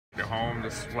home?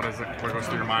 Just what goes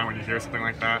through your mind when you hear something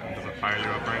like that? Does it fire you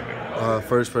up or anything?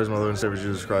 First, praise my Lord and Savior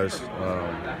Jesus Christ.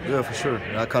 Yeah, for sure.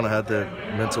 I kind of had that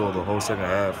mental the whole second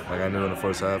half. Like I knew in the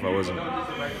first half I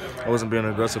wasn't being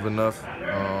aggressive enough,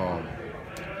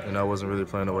 and I wasn't really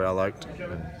playing the way I liked.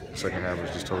 And the second half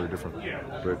was just totally different.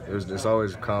 But it's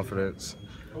always confidence,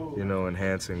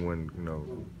 enhancing when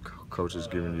coach is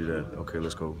giving you that. Okay,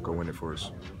 let's go win it for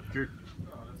us. You're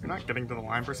not getting to the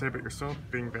line per se, but you're still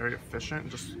being very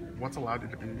efficient. Just what's allowed you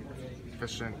to be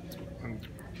efficient in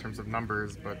terms of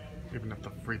numbers, but even if the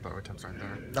free throw attempts aren't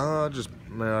there?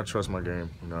 I trust my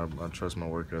game. I trust my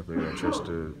work ethic. I trust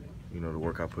the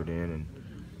work I put in,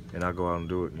 and I go out and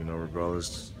do it.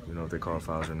 Regardless, if they call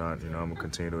fouls or not. I'm gonna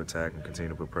continue to attack and continue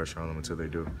to put pressure on them until they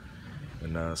do.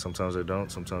 And sometimes they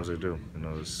don't. Sometimes they do.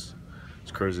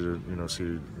 It's crazy to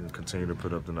see continue to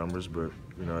put up the numbers, but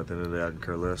at the end of the day, I can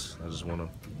care less. I just wanna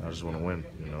win.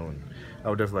 And I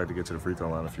would definitely like to get to the free throw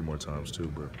line a few more times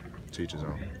too, but to each his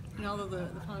own. And although the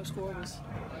final score was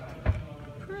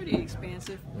pretty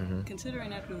expansive,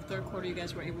 considering after the third quarter you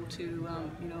guys were able to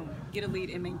get a lead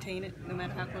and maintain it no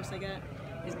matter how close they got,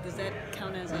 does that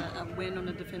count as a win on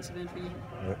the defensive end for you?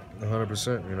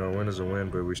 100%. A win is a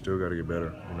win, but we still got to get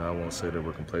better. I won't say that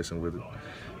we're complacent with it.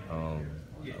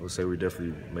 I would say we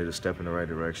definitely made a step in the right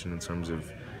direction in terms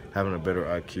of having a better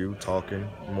IQ, talking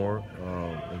more.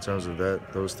 In terms of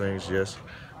those things, yes.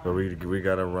 But we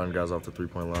got to run guys off the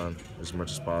three-point line as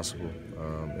much as possible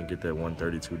and get that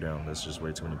 132 down. That's just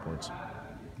way too many points.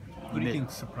 What do you think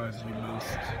surprised you most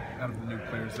out of the new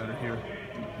players that are here,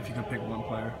 if you could pick one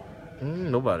player?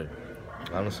 Nobody,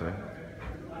 honestly.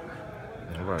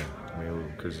 Nobody.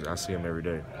 Because I see them every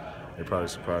day. They probably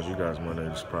surprise you guys more than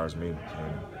they surprise me.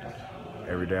 And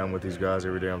every day I'm with these guys.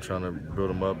 Every day I'm trying to build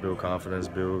them up, build confidence,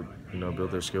 build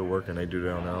their skill work, and they do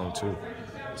that on their own too.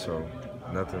 So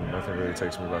nothing really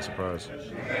takes me by surprise.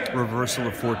 Reversal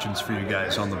of fortunes for you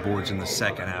guys on the boards in the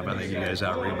second half. I think you guys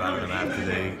out-rebounded them after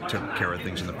they took care of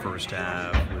things in the first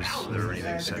half. Was there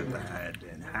anything said at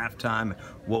halftime?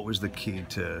 What was the key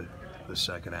to the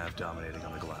second half dominating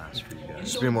on the glass for you guys?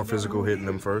 Just being more physical, hitting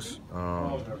them first.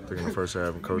 I think in the first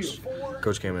half,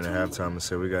 coach came in at halftime and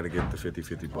said we got to get the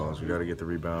 50-50 balls. We got to get the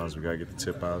rebounds. We got to get the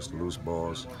tip outs, the loose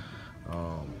balls.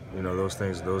 Those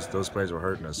things, those plays were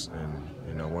hurting us.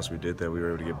 And once we did that, we were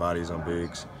able to get bodies on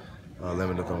bigs,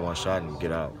 limit them to one shot and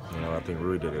get out. I think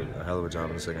Rui did a hell of a job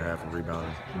in the second half of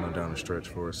rebounding, down the stretch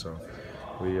for us. So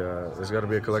it's got to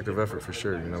be a collective effort for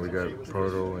sure. We got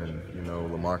Proto and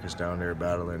LaMarcus down there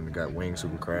battling. We got wings who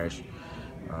can crash.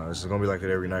 This is gonna be like that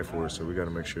every night for us. So we got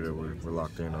to make sure that we're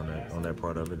locked in on that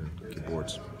part of it and get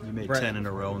boards. You made 10 in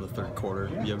a row in the third quarter.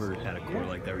 You ever had a quarter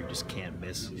like that where you just can't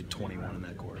miss? You had 21 in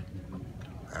that quarter.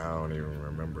 I don't even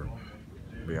remember,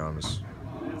 to be honest.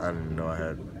 I didn't even know I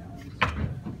had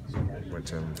went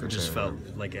 10 for 10. It just felt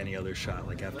like any other shot.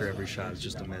 Like after every shot, it's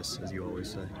just a miss, as you always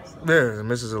say. Yeah, a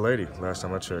miss is a lady, last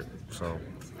time I checked. So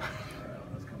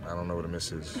I don't know what a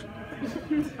miss is.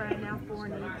 Right now,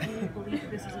 4-8. Do you believe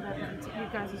this is you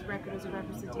guys' record is a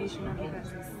representation of you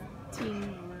guys'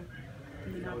 team,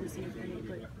 or obviously, but do you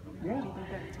think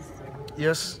that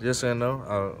just... Yes and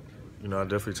no. I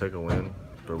definitely take a win.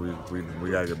 But we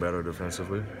got to get better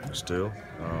defensively still.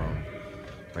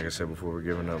 Like I said before, we're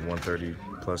giving up 130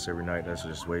 plus every night. That's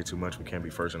just way too much. We can't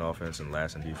be first in offense and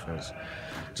last in defense.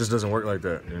 It just doesn't work like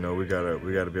that. We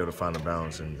gotta be able to find a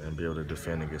balance and be able to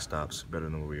defend and get stops better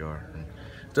than what we are. And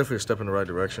it's definitely a step in the right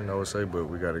direction, I would say. But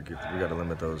we gotta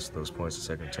limit those points to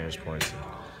second chance points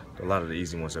and a lot of the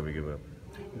easy ones that we give up.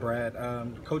 Brad,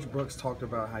 Coach Brooks talked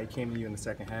about how he came to you in the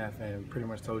second half and pretty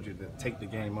much told you to take the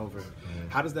game over.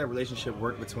 How does that relationship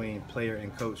work between player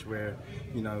and coach, where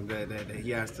that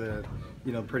he has to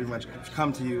pretty much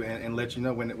come to you and let you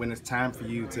know when it's time for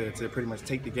you to pretty much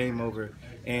take the game over?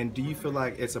 And do you feel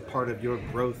like it's a part of your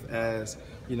growth as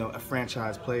a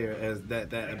franchise player, as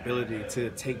that ability to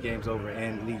take games over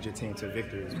and lead your team to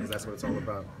victories, because that's what it's all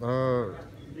about?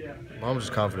 I'm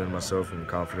just confident in myself and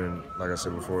confident, like I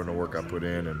said before, in the work I put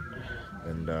in,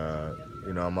 and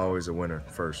I'm always a winner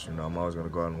first. I'm always going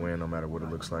to go out and win no matter what it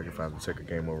looks like, if I have to take a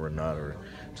game over or not, or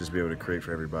just be able to create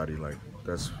for everybody. Like,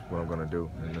 that's what I'm going to do,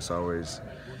 and it's always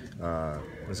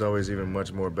even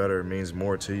much more better. It means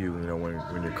more to you,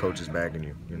 when your coach is backing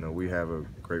you. We have a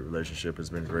great relationship. It's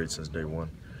been great since day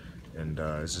one. And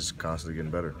it's just constantly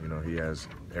getting better. He has,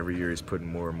 every year he's putting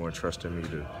more and more trust in me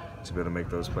to be able to make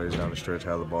those plays down the stretch,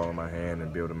 have the ball in my hand,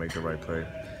 and be able to make the right play.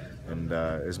 And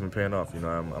it's been paying off.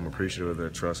 I'm appreciative of the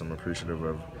trust. I'm appreciative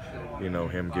of,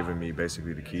 him giving me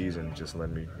basically the keys and just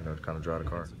letting me, kind of drive the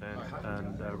car.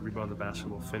 And rebound the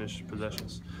basketball, finish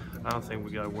possessions. I don't think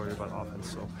we got to worry about offense.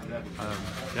 So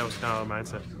that was kind of our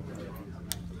mindset.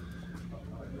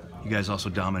 You guys also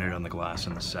dominated on the glass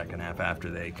in the second half after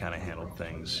they kind of handled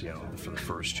things, for the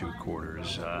first 2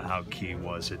 quarters. How key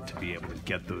was it to be able to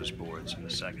get those boards in the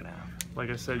second half? Like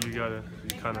I said, you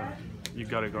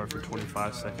gotta guard for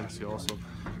 25 seconds. You also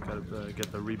gotta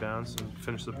get the rebounds and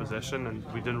finish the possession. And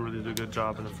we didn't really do a good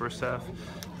job in the first half.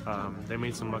 They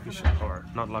made some lucky shots, or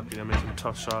not lucky. They made some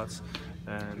tough shots,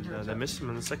 and they missed them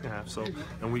in the second half. So,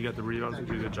 and we got the rebounds. We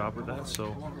did a good job with that.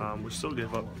 So we still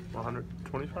gave up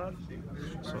 125.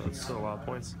 So it's still a lot of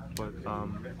points, but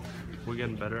we're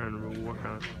getting better, and we'll work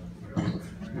on it.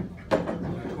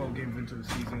 12 games into the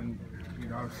season,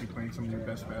 you're obviously playing some of your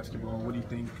best basketball. What do you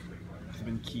think has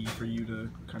been key for you to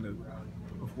kind of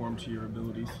perform to your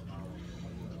abilities?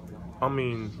 I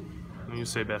mean, when you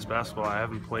say best basketball, I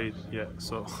haven't played yet,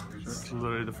 so it's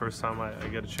literally the first time I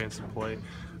get a chance to play.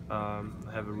 I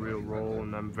have a real role,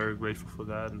 and I'm very grateful for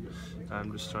that. And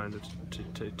I'm just trying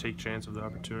to take chance of the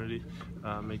opportunity,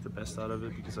 make the best out of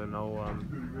it, because I know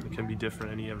it can be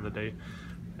different any other day.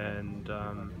 And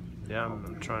yeah,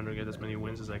 I'm trying to get as many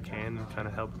wins as I can and kind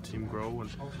of help the team grow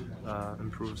and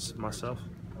improve myself.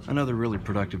 Another really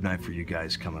productive night for you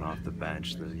guys coming off the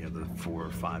bench. The 4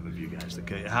 or 5 of you guys.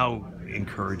 How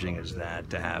encouraging is that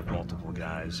to have multiple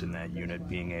guys in that unit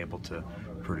being able to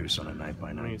produce on a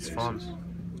night-by-night basis? It's fun.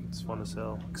 It's fun as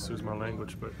hell. Excuse my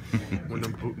language, but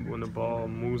when the ball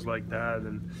moves like that,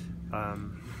 and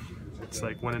it's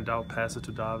like when in doubt, pass it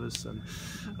to Davis, and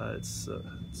it's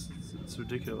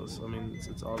ridiculous. I mean,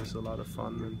 it's obviously a lot of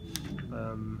fun,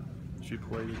 and if you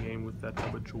play the game with that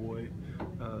type of joy,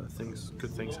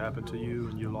 good things happen to you,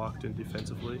 and you're locked in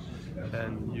defensively,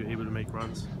 and you're able to make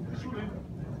runs.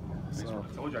 So,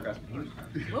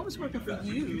 what was working for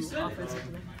you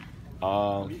offensively?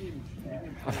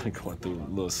 I've been going through a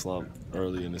little slump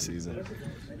early in the season,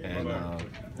 and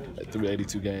through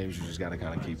 82 games, you just got to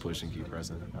kind of keep pushing, keep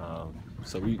pressing.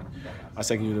 So our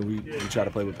second unit, we try to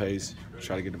play with pace,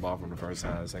 try to get the ball from the first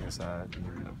side, second side,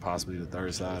 possibly the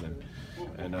third side,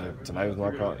 and tonight was my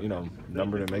call,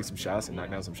 number to make some shots and knock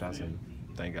down some shots, and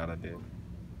thank God I did.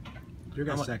 Your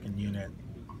guys' second unit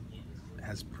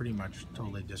has pretty much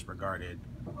totally disregarded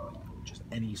just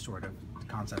any sort of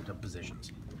concept of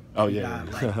positions. Oh yeah,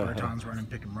 like Bertans running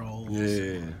pick and rolls,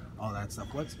 all that stuff.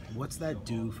 What's that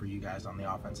do for you guys on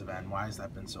the offensive end? Why has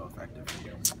that been so effective for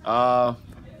you?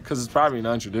 Because it's probably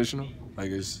non-traditional. Like,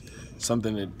 it's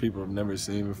something that people have never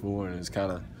seen before, and it's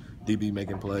kind of DB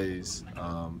making plays.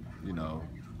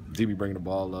 DB bringing the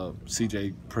ball up,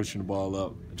 CJ pushing the ball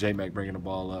up, J-Mac bringing the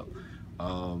ball up,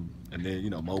 and then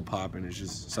Moe popping. It's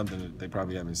just something that they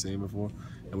probably haven't seen before.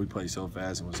 And we play so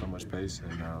fast and with so much pace,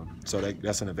 and so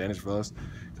that's an advantage for us.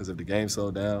 Because if the game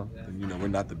slowed down, then we're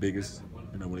not the biggest,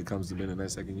 when it comes to being in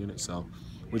that second unit. So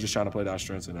we're just trying to play to our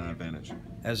strengths and our advantage.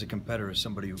 As a competitor,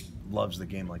 somebody who loves the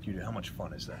game like you do, how much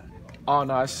fun is that? Oh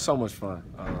no, it's so much fun.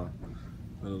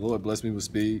 The Lord blessed me with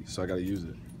speed, so I got to use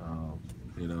it.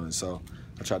 And so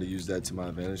I try to use that to my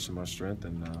advantage, to my strength,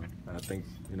 and I think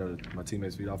my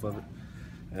teammates feed off of it.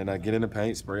 And I get in the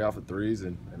paint, spray off of threes,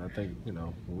 and I think,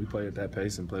 when we play at that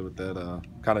pace and play with that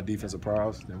kind of defensive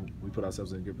prowess, then we put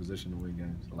ourselves in a good position to win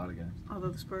games, a lot of games. Although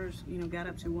the Spurs, got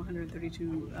up to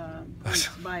 132 points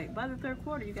by the third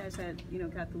quarter, you guys had,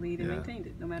 got the lead and maintained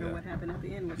it, no matter what happened at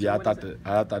the end. I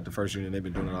thought the first unit, they've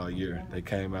been doing it all year. They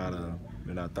came out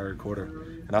in our third quarter,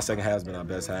 and our second half has been our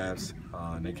best halves.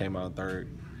 And they came out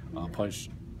third, punched.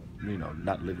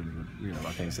 Not literally,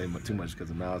 I can't say too much because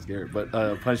of Myles Garrett, but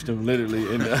punched him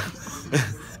literally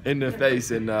in the face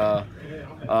and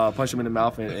punched him in the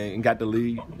mouth and got the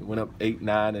lead. Went up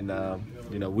 8-9,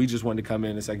 and we just wanted to come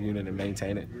in the second unit and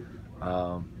maintain it.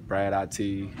 Brad,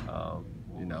 IT,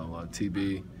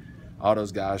 TB, all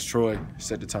those guys. Troy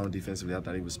set the tone defensively. I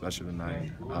thought he was special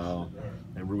tonight.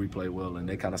 And Rui played well, and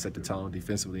they kind of set the tone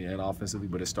defensively and offensively,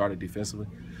 but it started defensively.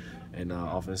 And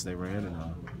offense they ran and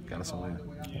got us a win.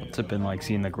 What's it been like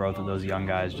seeing the growth of those young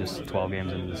guys just 12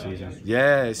 games into the season?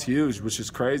 Yeah, it's huge, which is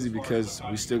crazy because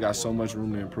we still got so much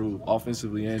room to improve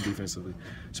offensively and defensively.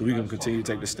 So we're going to continue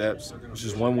to take the steps. It's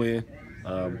just one win.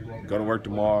 Go to work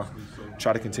tomorrow,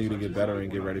 try to continue to get better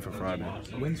and get ready for Friday.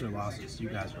 Wins or losses, you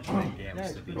guys are playing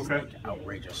games to these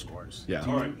outrageous scores. Yeah.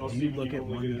 Do you look at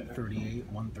 138,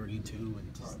 132,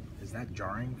 and is that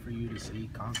jarring for you to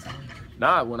see constantly?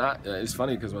 Nah, it's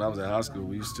funny because when I was in high school,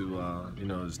 we used to,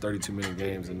 there's 32-minute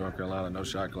games in North Carolina, no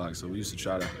shot clock, so we used to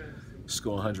try to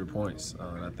score 100 points.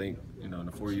 And I think, in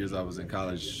the 4 years I was in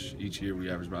college, each year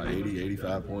we averaged about 80,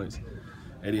 85 points,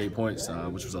 88 points,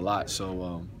 which was a lot.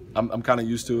 So I'm kind of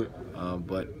used to it,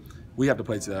 but we have to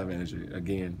play to that advantage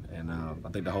again, and I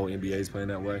think the whole NBA is playing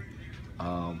that way.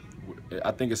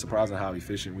 I think it's surprising how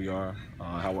efficient we are,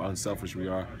 how unselfish we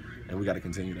are, and we got to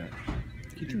continue that.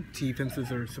 Do you think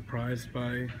defenses are surprised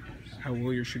by how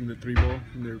well you're shooting the 3-ball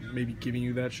and they're maybe giving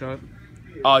you that shot?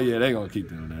 Oh yeah, they're gonna keep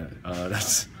doing that.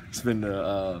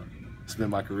 It's been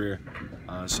my career,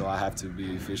 so I have to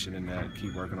be efficient in that,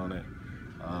 keep working on it,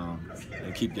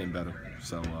 and keep getting better.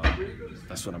 So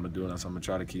that's what I'm gonna do. That's what I'm gonna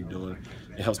try to keep doing.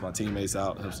 It helps my teammates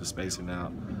out, helps the spacing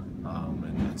out,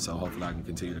 and so hopefully I can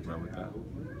continue to grow with that.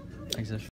 Thanks, Ish.